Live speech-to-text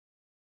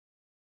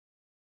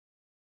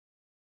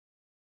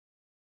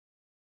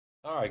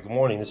Alright, good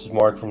morning. This is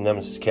Mark from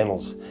Nemesis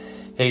Kennels.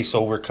 Hey,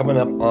 so we're coming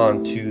up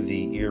on to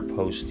the ear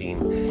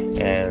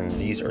posting, and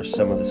these are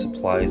some of the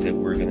supplies that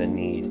we're going to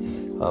need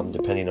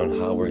depending on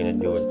how we're going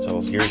to do it.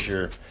 So here's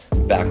your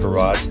backer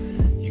rod.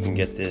 You can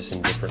get this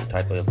in different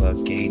type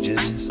of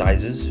gauges,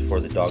 sizes for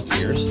the dog's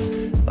ears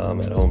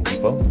at Home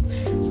Depot.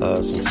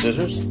 Some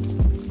scissors,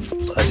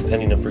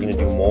 depending if we're going to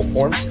do mole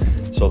form.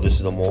 So this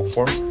is a mole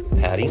form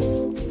padding.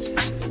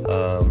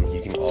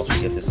 You can also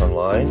get this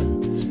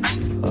online.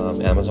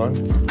 Amazon.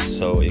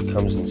 So it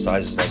comes in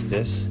sizes like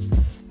this.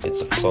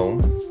 It's a foam.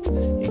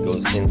 It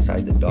goes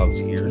inside the dog's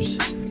ears.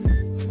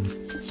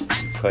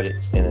 Cut it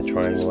in a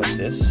triangle like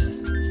this,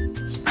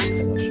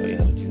 and I'll show you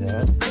how to do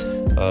that.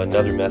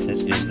 Another method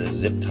is the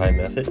zip tie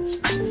method.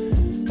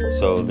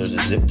 So there's a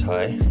zip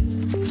tie,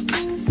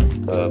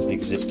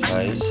 big zip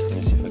ties. Let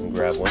me see if I can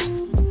grab one.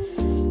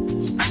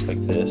 It's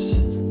like this.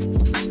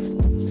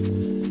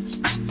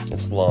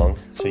 It's long,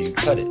 so you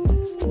cut it,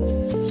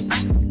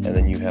 and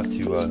then you have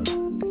to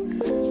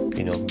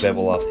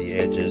bevel off the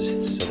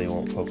edges so they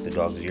won't poke the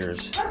dog's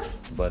ears,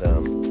 but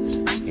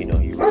you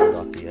rip it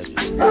off the edges.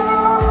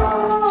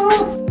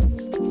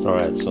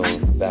 Alright, so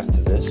back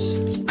to this.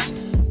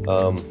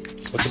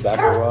 With the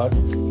backer rod,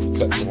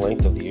 cut the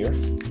length of the ear.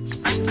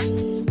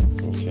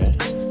 Okay.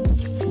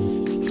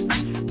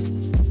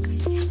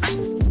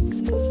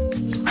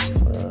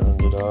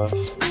 Round it off.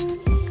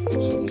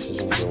 So this is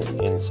going to go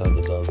inside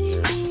the dog's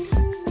ears.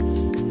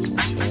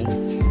 Okay.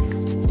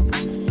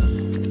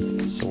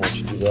 So once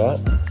you do that,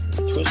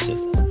 twist it,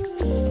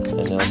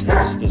 and now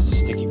this is the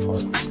sticky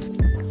part.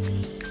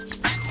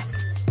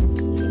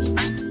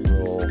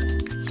 Roll.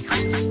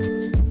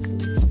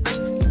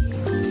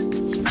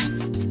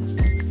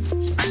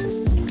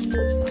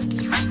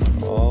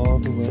 All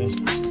the way.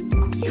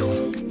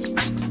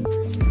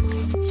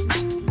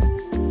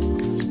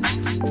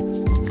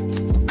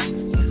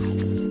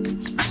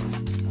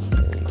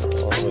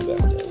 All the way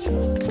back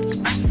down.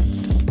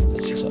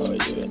 This is how I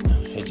do it.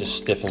 It just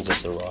stiffens up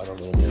the rod a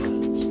little bit.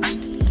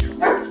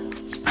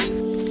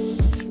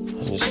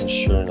 Just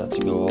ensure not to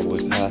go all the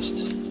way past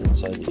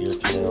inside the ear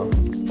canal.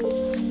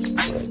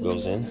 So that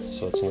goes in,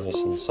 so it's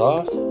nice and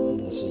soft, and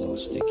this is all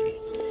sticky.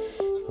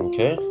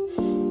 Okay,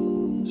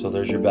 so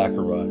there's your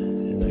backer rod,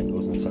 and that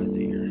goes inside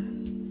the ear.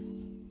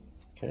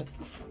 Okay.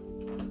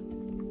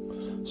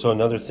 So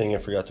another thing I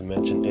forgot to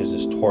mention is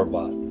this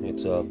Torbot.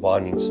 It's a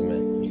bonding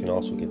cement. You can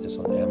also get this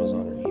on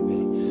Amazon or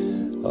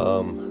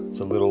eBay. It's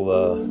a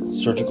little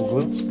surgical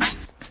glue.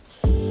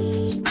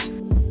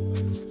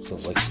 So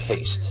it's like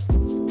paste.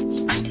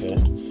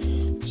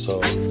 So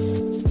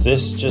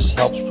this just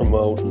helps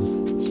promote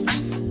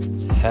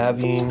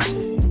having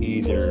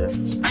either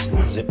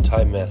the zip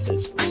tie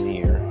method in the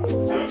ear,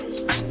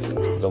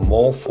 the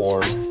mole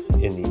form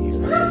in the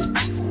ear,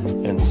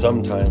 and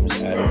sometimes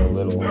adding a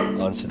little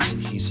onto the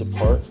adhesive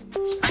part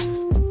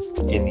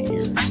in the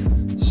ear.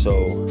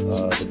 So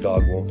the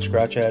dog won't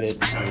scratch at it,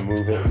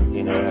 remove it,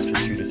 after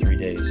 2 to 3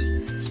 days.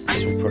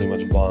 This will pretty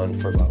much bond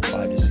for about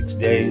 5 to 6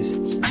 days.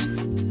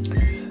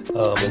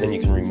 And then you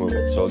can remove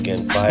it. So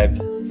again,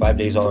 5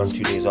 days on,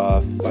 2 days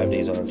off, 5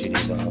 days on, 2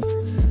 days off.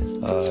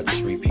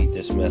 Just repeat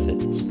this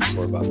method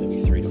for about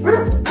maybe 3 to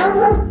 4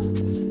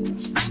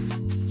 months.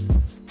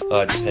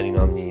 Depending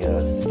on the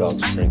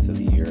dog's strength of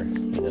the ear.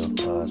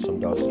 Some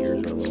dogs'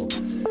 ears are a little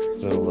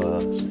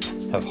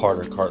have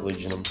harder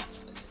cartilage in them,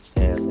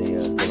 and they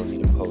don't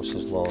need to post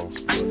as long,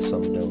 but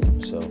some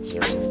don't. So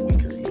they're a little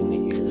weaker in the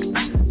ear,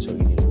 so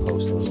you need to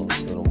post a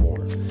little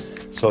more.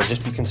 So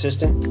just be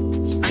consistent.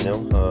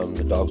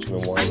 The dog's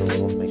going to whine a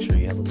little. Make sure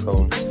you have a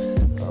cone,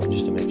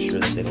 just to make sure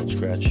that they don't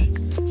scratch,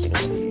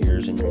 the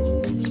ears and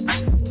remove them.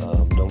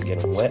 Don't get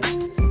them wet.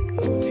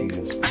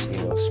 If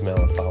you smell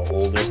a foul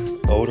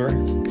odor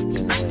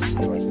in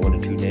like 1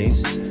 to 2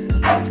 days,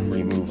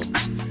 remove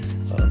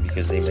them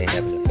because they may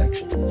have an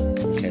infection.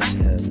 Okay,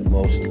 and the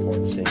most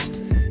important thing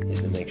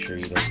is to make sure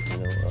you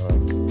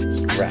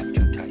don't wrap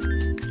too tight.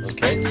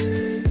 Okay.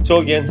 So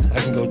again, I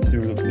can go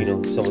through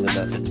some of the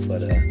methods,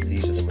 but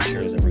these are the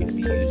materials that we're going to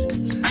be using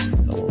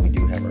when we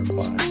do have our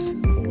class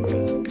for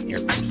ear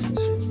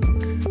postings.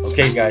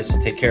 Okay, guys,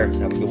 take care.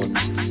 Have a good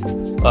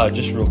one.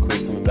 Just real quick,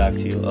 coming back to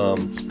you.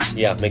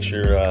 Make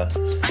sure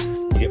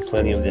you get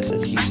plenty of this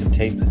adhesive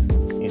tape.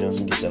 You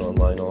can get that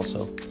online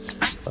also.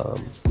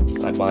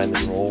 I buy them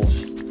in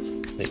rolls.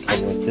 They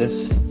come like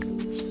this.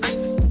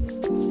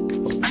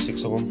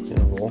 6 of them in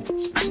a roll.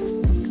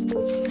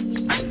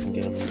 You can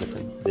get them in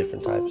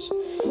different types.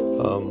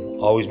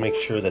 Always make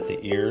sure that the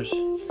ears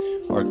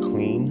are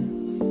clean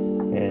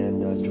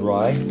and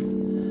dry,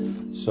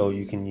 so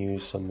you can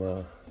use some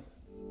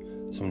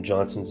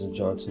Johnson's &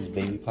 Johnson's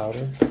baby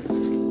powder.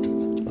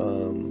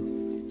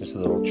 Just a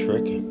little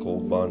trick,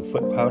 Gold Bond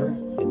foot powder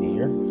in the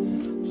ear,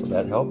 so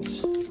that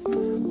helps.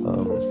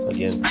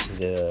 Again,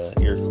 the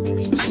ear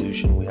cleaning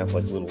solution, we have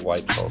like little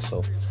wipes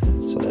also,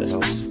 so that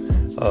helps.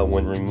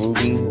 When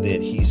removing the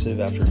adhesive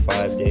after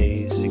 5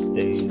 days, 6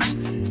 days,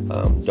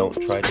 don't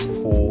try to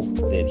pull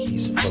the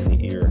adhesive from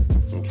the ear.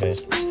 Okay,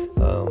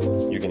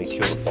 you're going to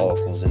kill the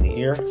follicles in the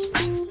ear,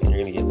 and you're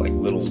gonna get like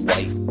little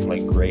white,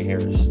 like gray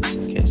hairs.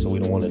 Okay, so we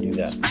don't want to do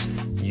that.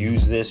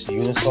 Use this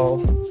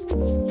Unisolve.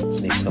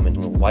 They come in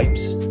little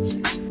wipes,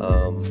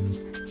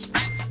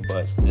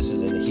 but this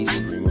is an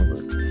adhesive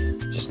remover.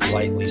 Just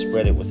lightly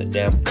spread it with a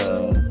damp,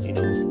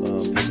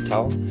 paper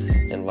towel,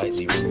 and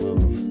lightly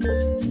remove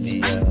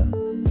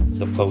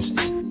the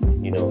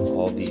posting,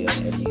 all the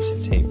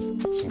adhesive tape.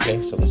 Okay,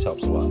 so this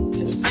helps a lot,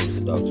 and it saves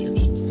the dog's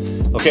ears.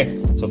 Okay,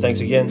 so thanks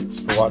again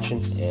for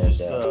watching, and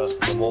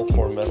the mole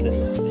form method.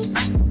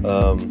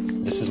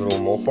 This is a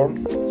little mole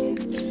form.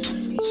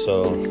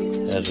 So,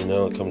 as you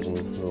know, it comes in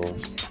little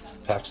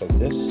packs like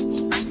this.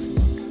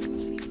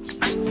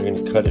 You're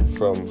going to cut it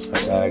from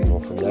a diagonal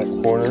from that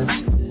corner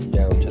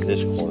down to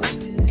this corner,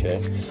 okay?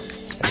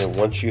 And then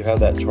once you have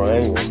that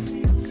triangle,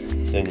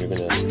 then you're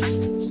going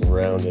to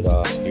round it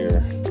off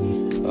here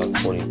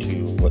according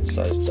to what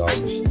size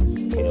dogs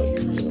you're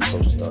going to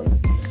post it on.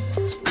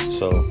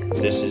 So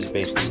this is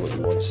basically what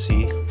you want to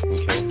see,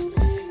 okay?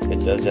 It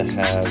does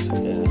have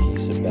an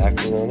adhesive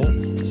backing on it.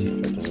 Let's see if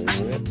I can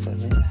remove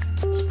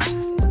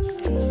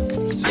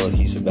it. So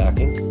adhesive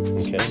backing,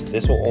 okay?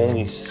 This will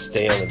only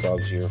stay on the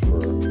dog's ear for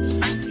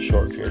a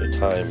short period of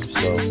time,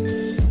 so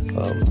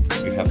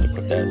you have to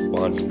put that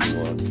bonding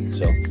glue on.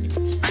 So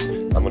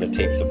I'm going to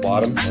tape the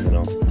bottom, and then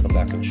I'll come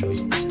back and show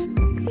you.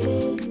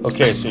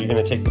 Okay, so you're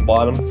going to take the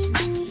bottom,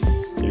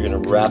 you're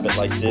going to wrap it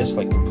like this,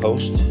 like the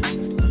post.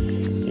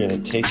 You're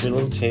going to take your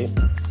little tape,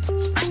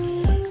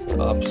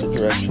 opposite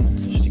direction,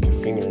 stick your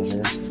finger in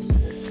here,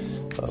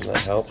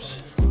 that helps,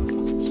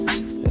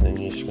 and then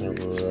you're just going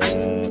to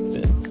wrap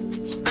it.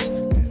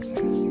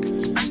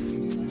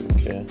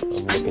 Okay,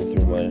 I'm looking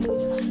through my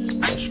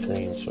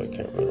screen so I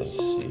can't really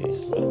see,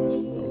 but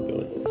I'm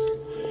good.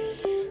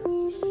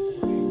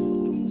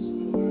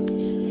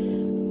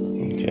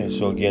 Okay,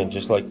 so again,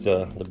 just like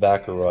the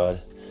backer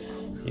rod,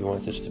 you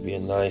want this to be a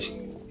nice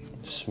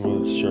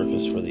smooth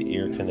surface for the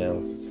ear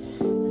canal.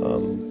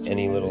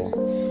 Any little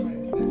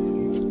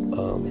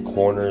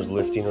corners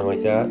lifting or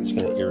like that, it's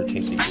going to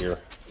irritate the ear.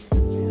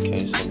 Okay,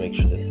 so make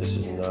sure that this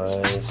is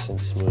nice and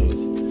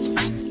smooth.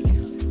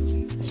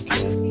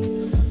 Okay,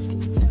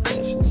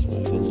 nice and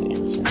smooth in the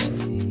ear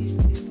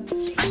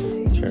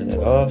canal. Turn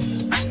it off.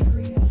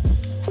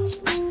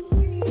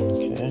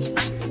 Okay,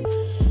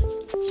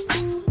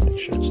 make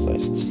sure it's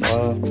nice and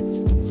soft.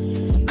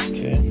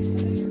 Okay,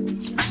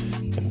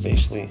 and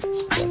basically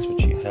that's what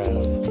you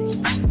have.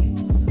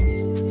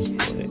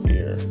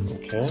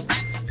 Okay,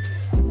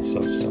 so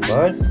stand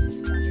by.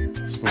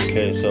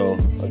 Okay, so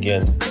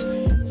again,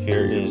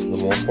 here is the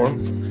mole form.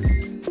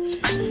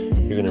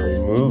 You're going to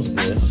remove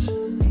this.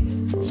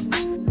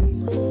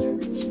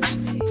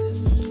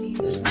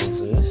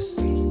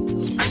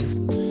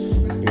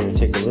 You're going to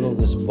take a little of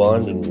this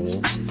bonding glue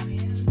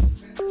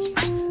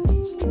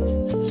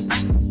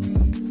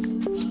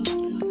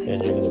and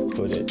you're going to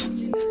put it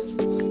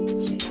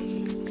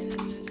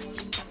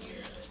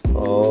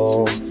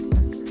all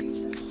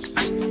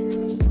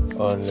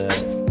on that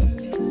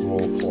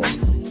mole form.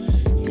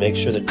 Make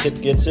sure the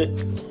tip gets it,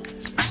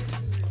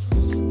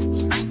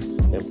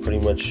 and pretty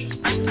much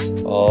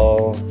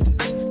all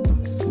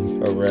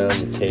around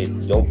the tape.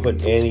 Don't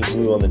put any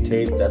glue on the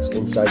tape. That's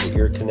inside the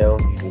ear canal.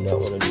 You do not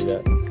want to do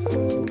that.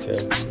 Okay,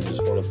 you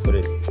just want to put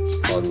it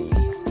on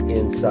the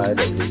inside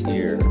of the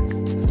ear.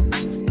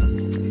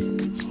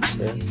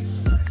 Okay.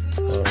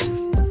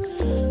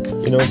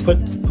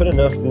 Put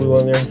enough glue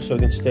on there so it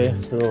can stay.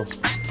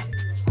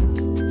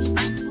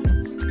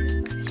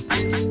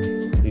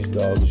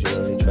 Dogs,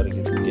 they try to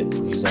get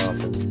these off,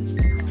 and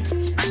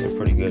they're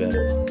pretty good at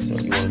it. So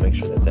you want to make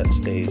sure that that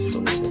stays for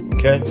a little bit.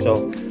 Okay,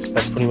 so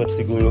that's pretty much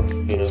the glue.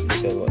 Take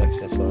that little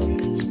excess off,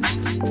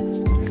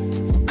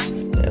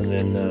 and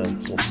then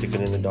we'll stick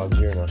it in the dog's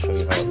ear, and I'll show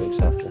you how it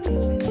looks after.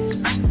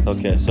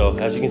 Okay, so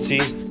as you can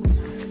see,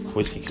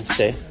 Whiskey can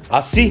stay.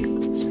 I see.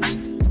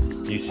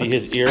 You see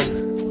his ear?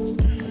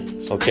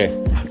 Okay,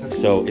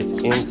 so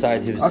it's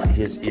inside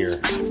his ear.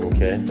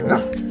 Okay.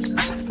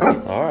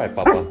 All right,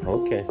 Papa.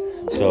 Okay.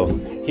 So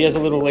he has a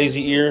little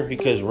lazy ear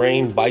because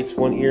Rain bites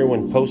one ear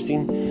when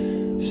posting.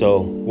 So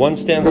one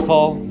stands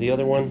tall, the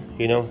other one,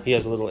 he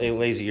has a little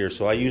lazy ear.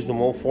 So I use the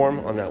mole form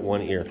on that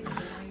one ear.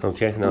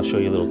 Okay, and I'll show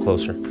you a little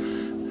closer.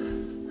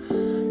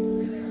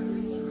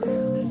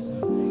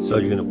 So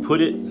you're going to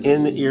put it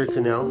in the ear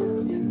canal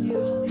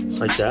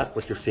like that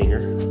with your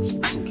finger.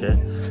 Okay,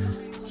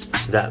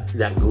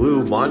 that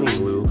glue, bonding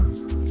glue,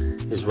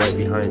 is right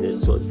behind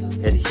it, so it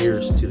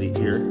adheres to the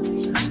ear.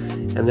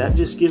 And that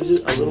just gives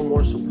it a little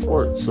more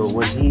support. So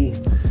when he,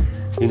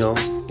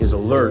 is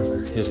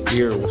alert, his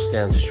ear will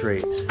stand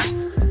straight.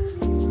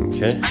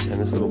 Okay, and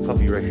this little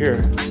puppy right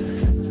here,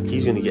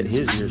 he's gonna get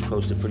his ears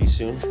posted pretty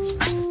soon.